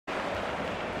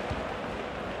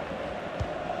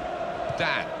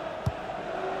Dan.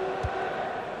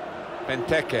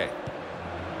 Benteke.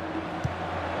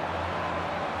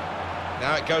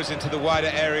 Now it goes into the wider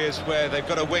areas where they've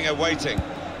got a winger waiting.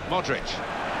 Modric.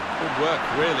 Good work,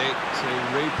 really, to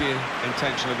read the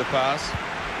intention of the pass.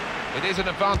 It is an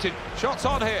advantage. Shots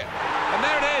on here. And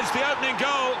there it is, the opening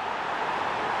goal.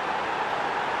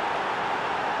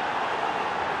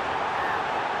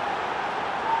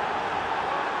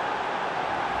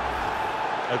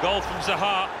 A goal from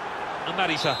Zaha, and that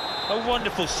is a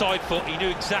wonderful side foot. He knew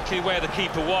exactly where the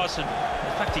keeper was, and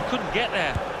in fact he couldn't get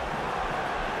there.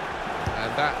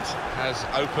 And that has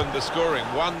opened the scoring.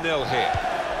 1-0 here.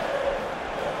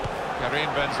 Karim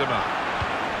Benzema.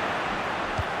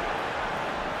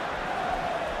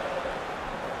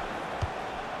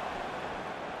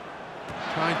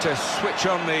 Trying to switch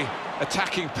on the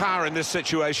attacking power in this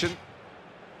situation.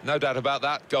 No doubt about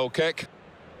that, goal kick.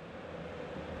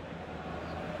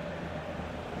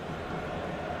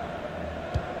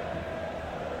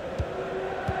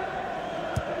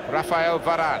 Rafael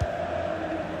Varane.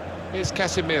 Here's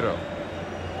Casemiro.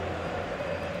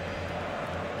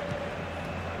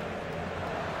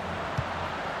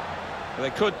 They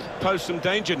could pose some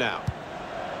danger now.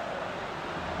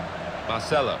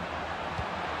 Marcelo.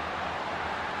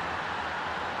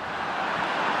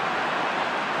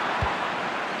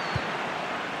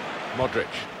 Modric.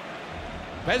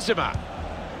 Benzema.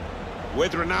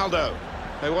 With Ronaldo.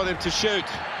 They want him to shoot.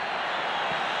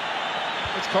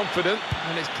 It's confident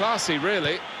and it's classy,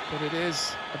 really, but it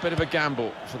is a bit of a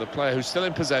gamble for the player who's still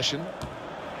in possession.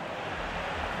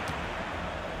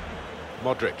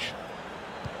 Modric.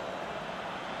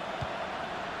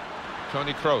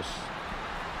 Toni Kroos.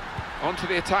 Onto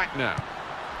the attack now.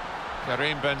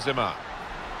 Karim Benzema.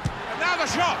 And now the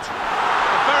shot!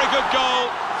 A very good goal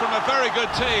from a very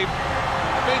good team.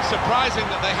 It's been surprising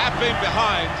that they have been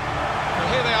behind, but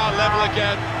here they are level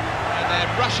again. And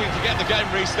they're rushing to get the game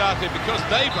restarted because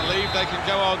they believe they can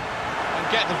go on and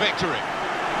get the victory.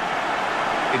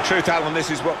 In truth, Alan, this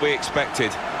is what we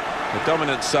expected. The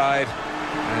dominant side,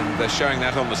 and they're showing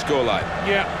that on the scoreline.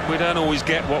 Yeah, we don't always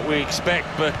get what we expect,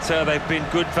 but they've been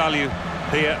good value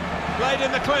here. Played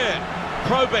in the clear,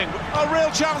 probing, a real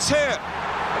chance here.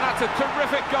 And that's a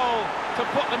terrific goal to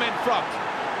put them in front.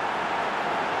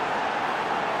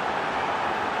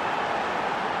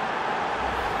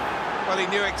 Well, he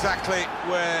knew exactly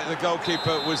where the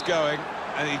goalkeeper was going,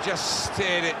 and he just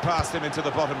steered it past him into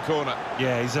the bottom corner.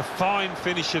 Yeah, he's a fine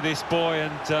finisher, this boy,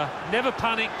 and never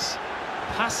panics,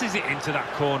 passes it into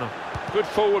that corner. Good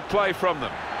forward play from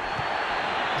them.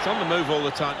 It's on the move all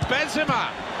the time. Benzema!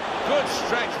 Good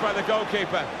stretch by the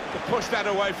goalkeeper to push that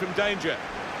away from danger.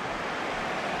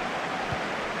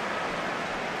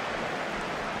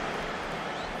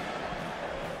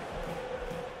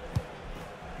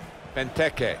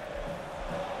 Benteke.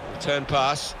 Return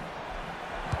pass.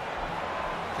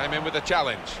 Came in with a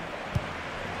challenge.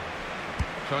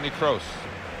 Toni Kroos.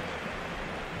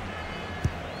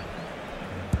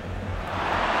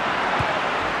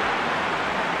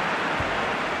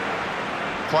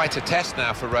 Quite a test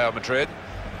now for Real Madrid.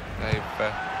 They've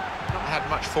not had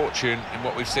much fortune in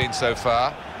what we've seen so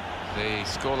far. The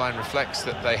scoreline reflects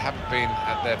that they haven't been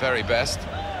at their very best.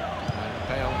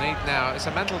 They'll need now, it's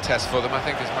a mental test for them, I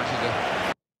think, as much as a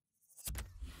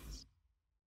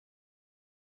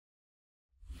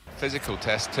physical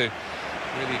test to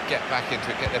really get back into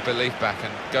it, get their belief back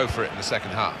and go for it in the second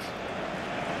half.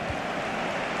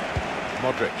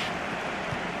 Modric.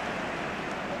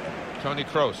 Toni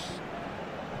Kroos.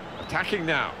 Attacking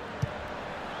now.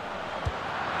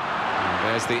 And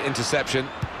there's the interception.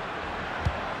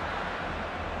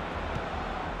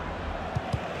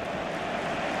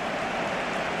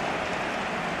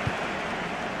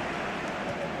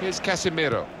 Here's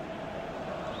Casemiro.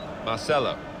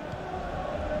 Marcelo.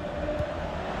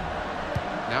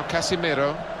 Now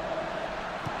Casemiro.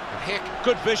 And here,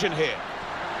 good vision here.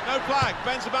 No flag,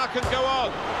 Benzema can go on.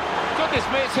 Goodness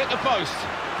me, it's hit the post.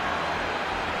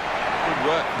 Good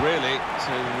work, really,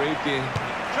 to read the...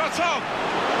 Shot on!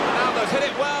 Ronaldo's hit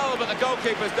it well, but the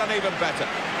goalkeeper's done even better.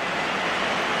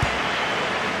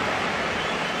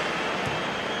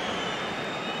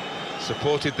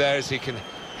 Supported there as he can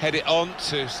head it on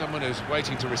to someone who's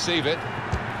waiting to receive it.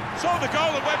 Saw the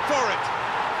goal and went for it.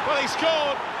 Well, he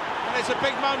scored, and it's a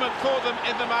big moment for them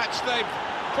in the match. They've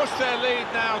pushed their lead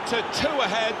now to 2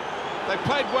 ahead. They've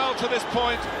played well to this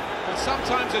point, but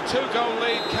sometimes a 2-goal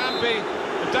lead can be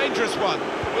a dangerous one.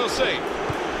 We'll see.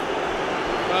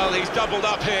 Well, he's doubled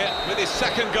up here with his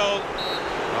second goal.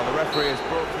 Well, the referee has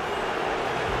brought...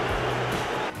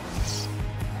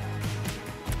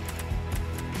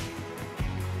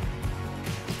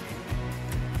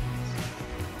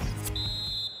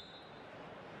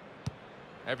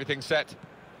 Everything set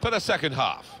for the second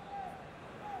half.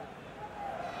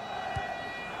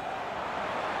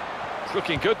 It's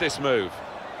looking good, this move.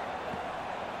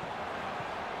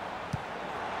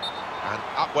 And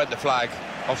up went the flag.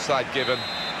 Offside given.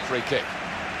 Free kick.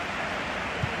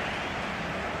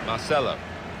 Marcelo.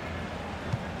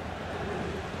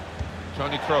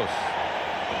 Toni Kroos.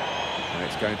 And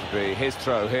it's going to be his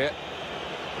throw here.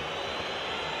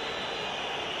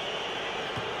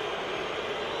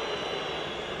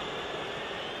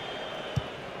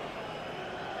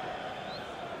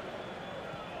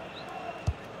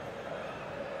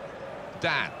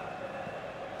 Dan.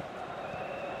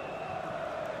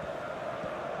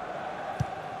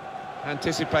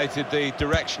 Anticipated the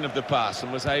direction of the pass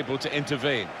and was able to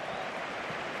intervene.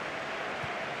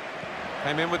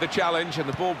 Came in with a challenge and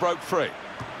the ball broke free.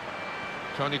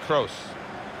 Toni Kroos.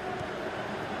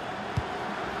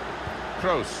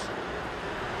 Kroos.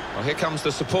 Well, here comes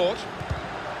the support.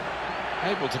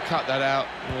 Able to cut that out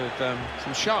with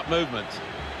some sharp movement.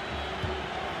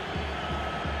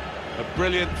 A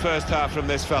brilliant first half from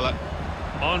this fella.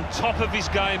 On top of his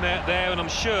game out there, and I'm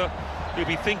sure he'll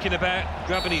be thinking about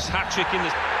grabbing his hat-trick in the...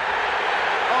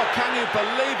 Oh, can you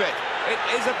believe it? It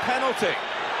is a penalty.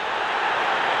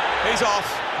 He's off.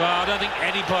 Well, I don't think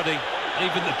anybody,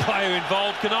 even the player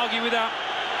involved, can argue with that.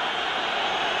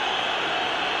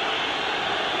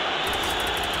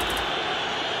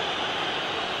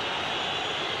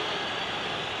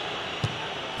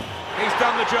 He's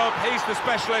done the job. He's the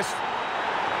specialist.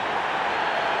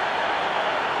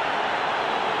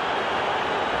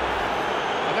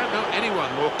 I don't know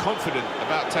anyone more confident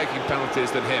about taking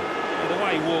penalties than him. The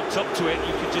way he walked up to it,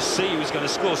 you could just see he was going to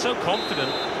score. So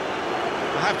confident.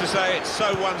 I have to say it's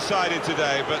so one-sided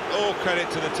today, but all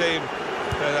credit to the team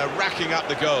that are racking up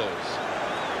the goals.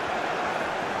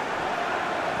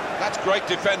 That's great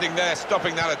defending there,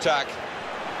 stopping that attack.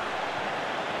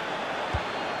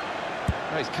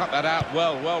 Oh, he's cut that out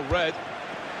well read.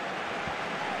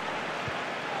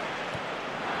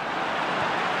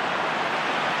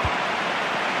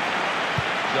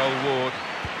 Joel Ward.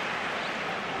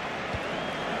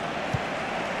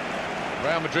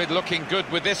 Real Madrid looking good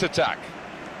with this attack.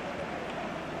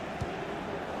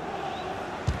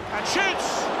 And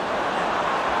shoots!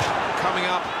 Coming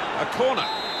up, a corner.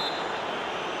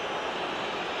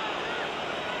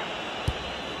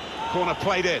 Corner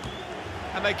played in,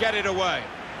 and they get it away.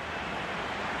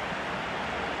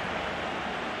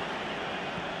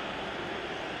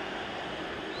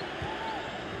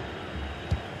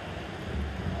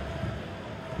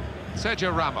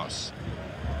 Sergio Ramos.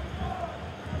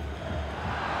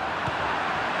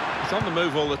 He's on the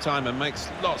move all the time and makes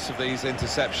lots of these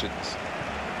interceptions.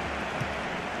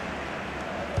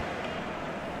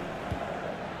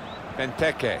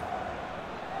 Benteke.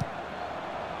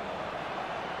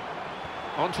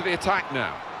 On to the attack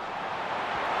now.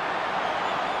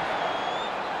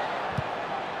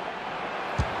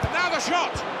 And now the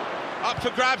shot! Up for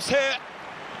grabs here.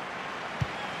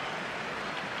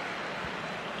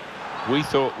 We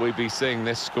thought we'd be seeing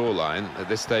this scoreline at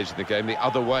this stage of the game the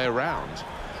other way around.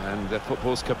 And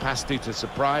football's capacity to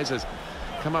surprise has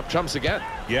come up trumps again.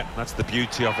 Yeah, that's the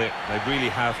beauty of it. They really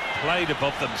have played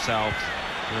above themselves.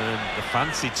 And the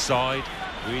fancied side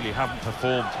really haven't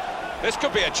performed. This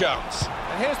could be a chance.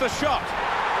 And here's the shot.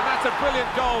 And that's a brilliant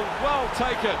goal, well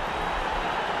taken.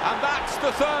 And that's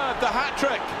the third, the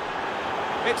hat-trick.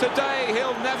 It's a day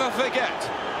he'll never forget.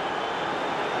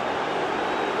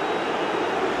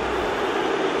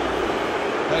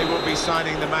 They will be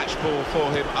signing the match ball for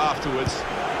him afterwards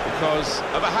because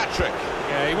of a hat-trick.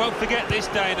 Yeah, he won't forget this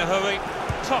day in a hurry.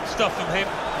 Top stuff from him.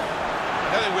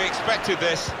 I don't think we expected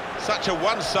this. Such a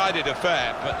one-sided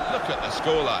affair, but look at the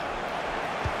scoreline.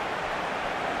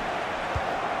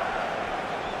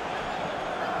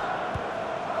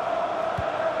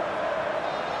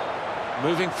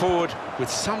 Moving forward with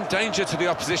some danger to the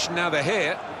opposition now they're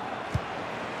here.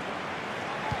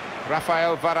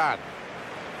 Rafael Varane.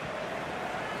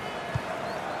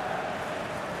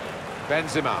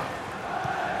 Benzema.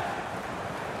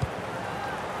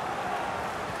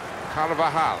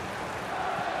 Carvajal.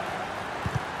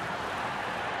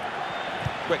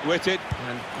 Quick-witted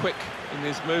and quick in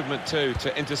his movement too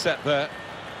to intercept there.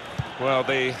 Well,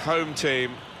 the home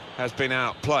team has been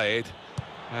outplayed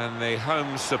and the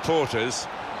home supporters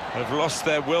have lost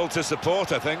their will to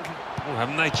support, I think. Oh,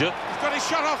 haven't they, Jupp? He's got his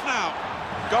shot off now.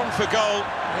 Gone for goal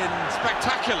in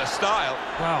spectacular style.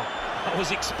 Wow, I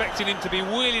was expecting him to be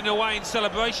wheeling away in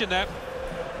celebration there.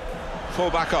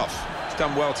 Fall back off. He's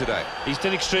done well today. He's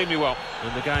done extremely well,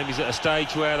 and the game is at a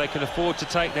stage where they can afford to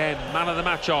take their man of the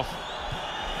match off.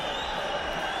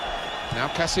 Now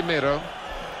Casemiro.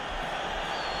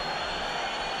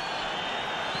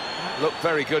 looked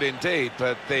very good indeed,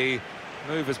 but the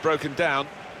move has broken down.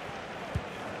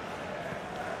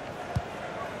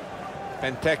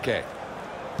 Benteke.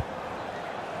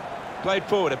 Played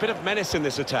forward, a bit of menace in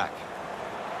this attack.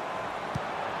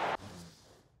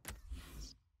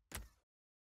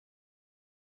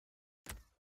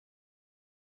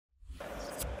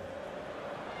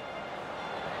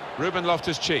 Ruben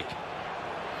Loftus-Cheek.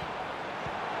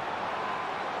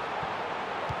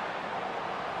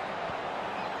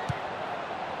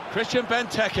 Christian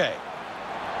Benteke.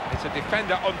 It's a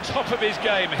defender on top of his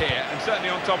game here, and certainly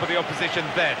on top of the opposition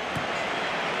then.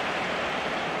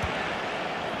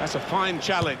 That's a fine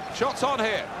challenge. Shots on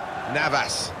here.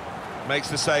 Navas makes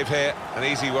the save here, an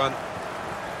easy one.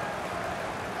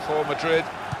 For Madrid,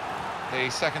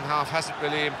 the second half hasn't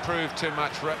really improved too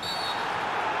much.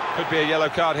 Could be a yellow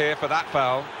card here for that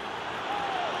foul.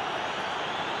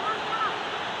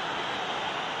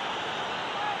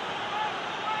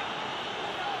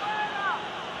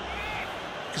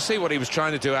 You can see what he was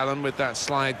trying to do, Alan, with that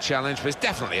slide challenge, but it's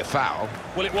definitely a foul.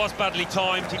 Well, it was badly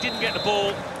timed. He didn't get the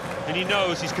ball, and he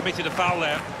knows he's committed a foul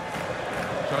there.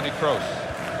 Toni Kroos.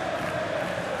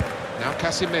 Now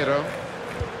Casemiro.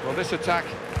 Well, this attack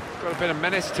has got a bit of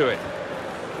menace to it.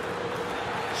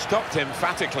 Stopped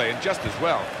emphatically, and just as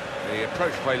well. The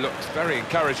approach play looked very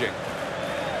encouraging.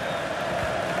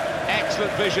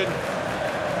 Excellent vision.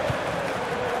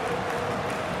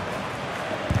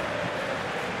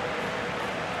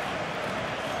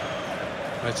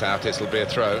 It's out, it'll be a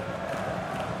throw.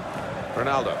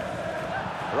 Ronaldo.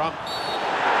 Run.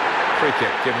 Free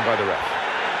kick given by the ref.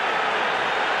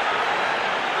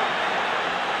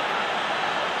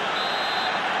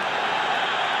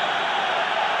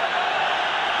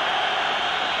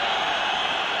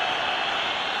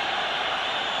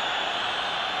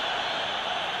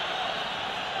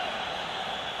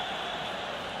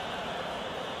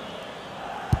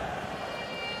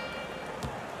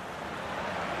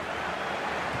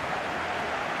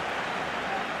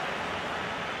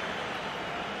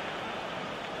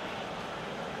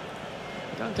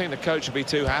 I don't think the coach will be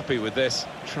too happy with this,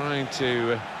 trying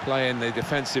to play in the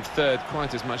defensive third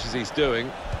quite as much as he's doing.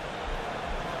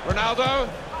 Ronaldo.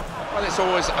 Well, it's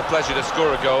always a pleasure to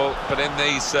score a goal, but in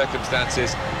these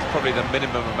circumstances, it's probably the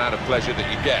minimum amount of pleasure that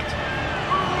you get.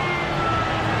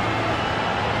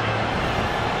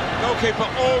 Goalkeeper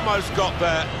almost got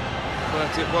there,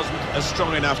 but it wasn't a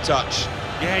strong enough touch.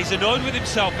 Yeah, he's annoyed with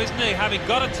himself, isn't he? Having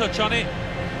got a touch on it,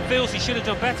 feels he should have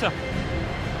done better.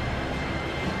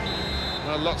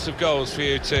 Well, lots of goals for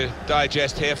you to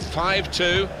digest here.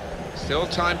 5-2, still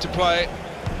time to play.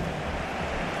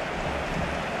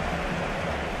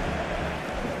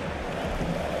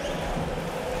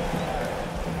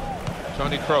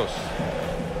 Toni Kroos.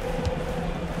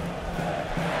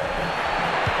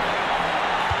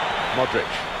 Modric.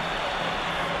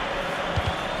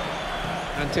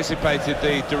 Anticipated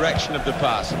the direction of the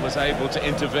pass and was able to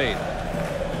intervene.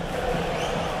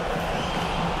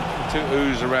 Two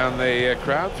oohs around the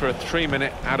crowd for a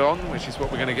 3-minute add-on, which is what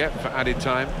we're going to get for added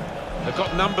time. They've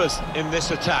got numbers in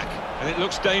this attack, and it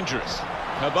looks dangerous.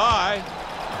 Bye-bye.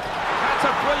 That's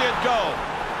a brilliant goal.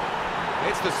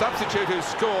 It's the substitute who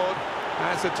scored.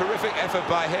 That's a terrific effort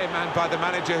by him and by the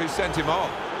manager who sent him on.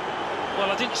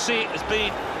 Well, I didn't see it as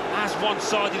being as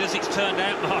one-sided as it's turned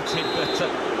out, Martin, but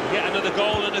yet another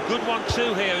goal, and a good one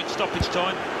too here in stoppage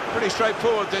time. Pretty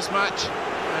straightforward, this match,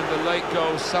 and the late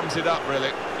goal sums it up,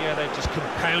 really. Yeah, they've just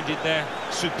compounded their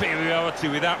superiority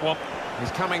with that one.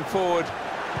 He's coming forward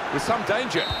with some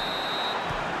danger.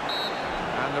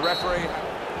 And the referee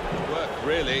worked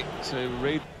really to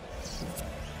read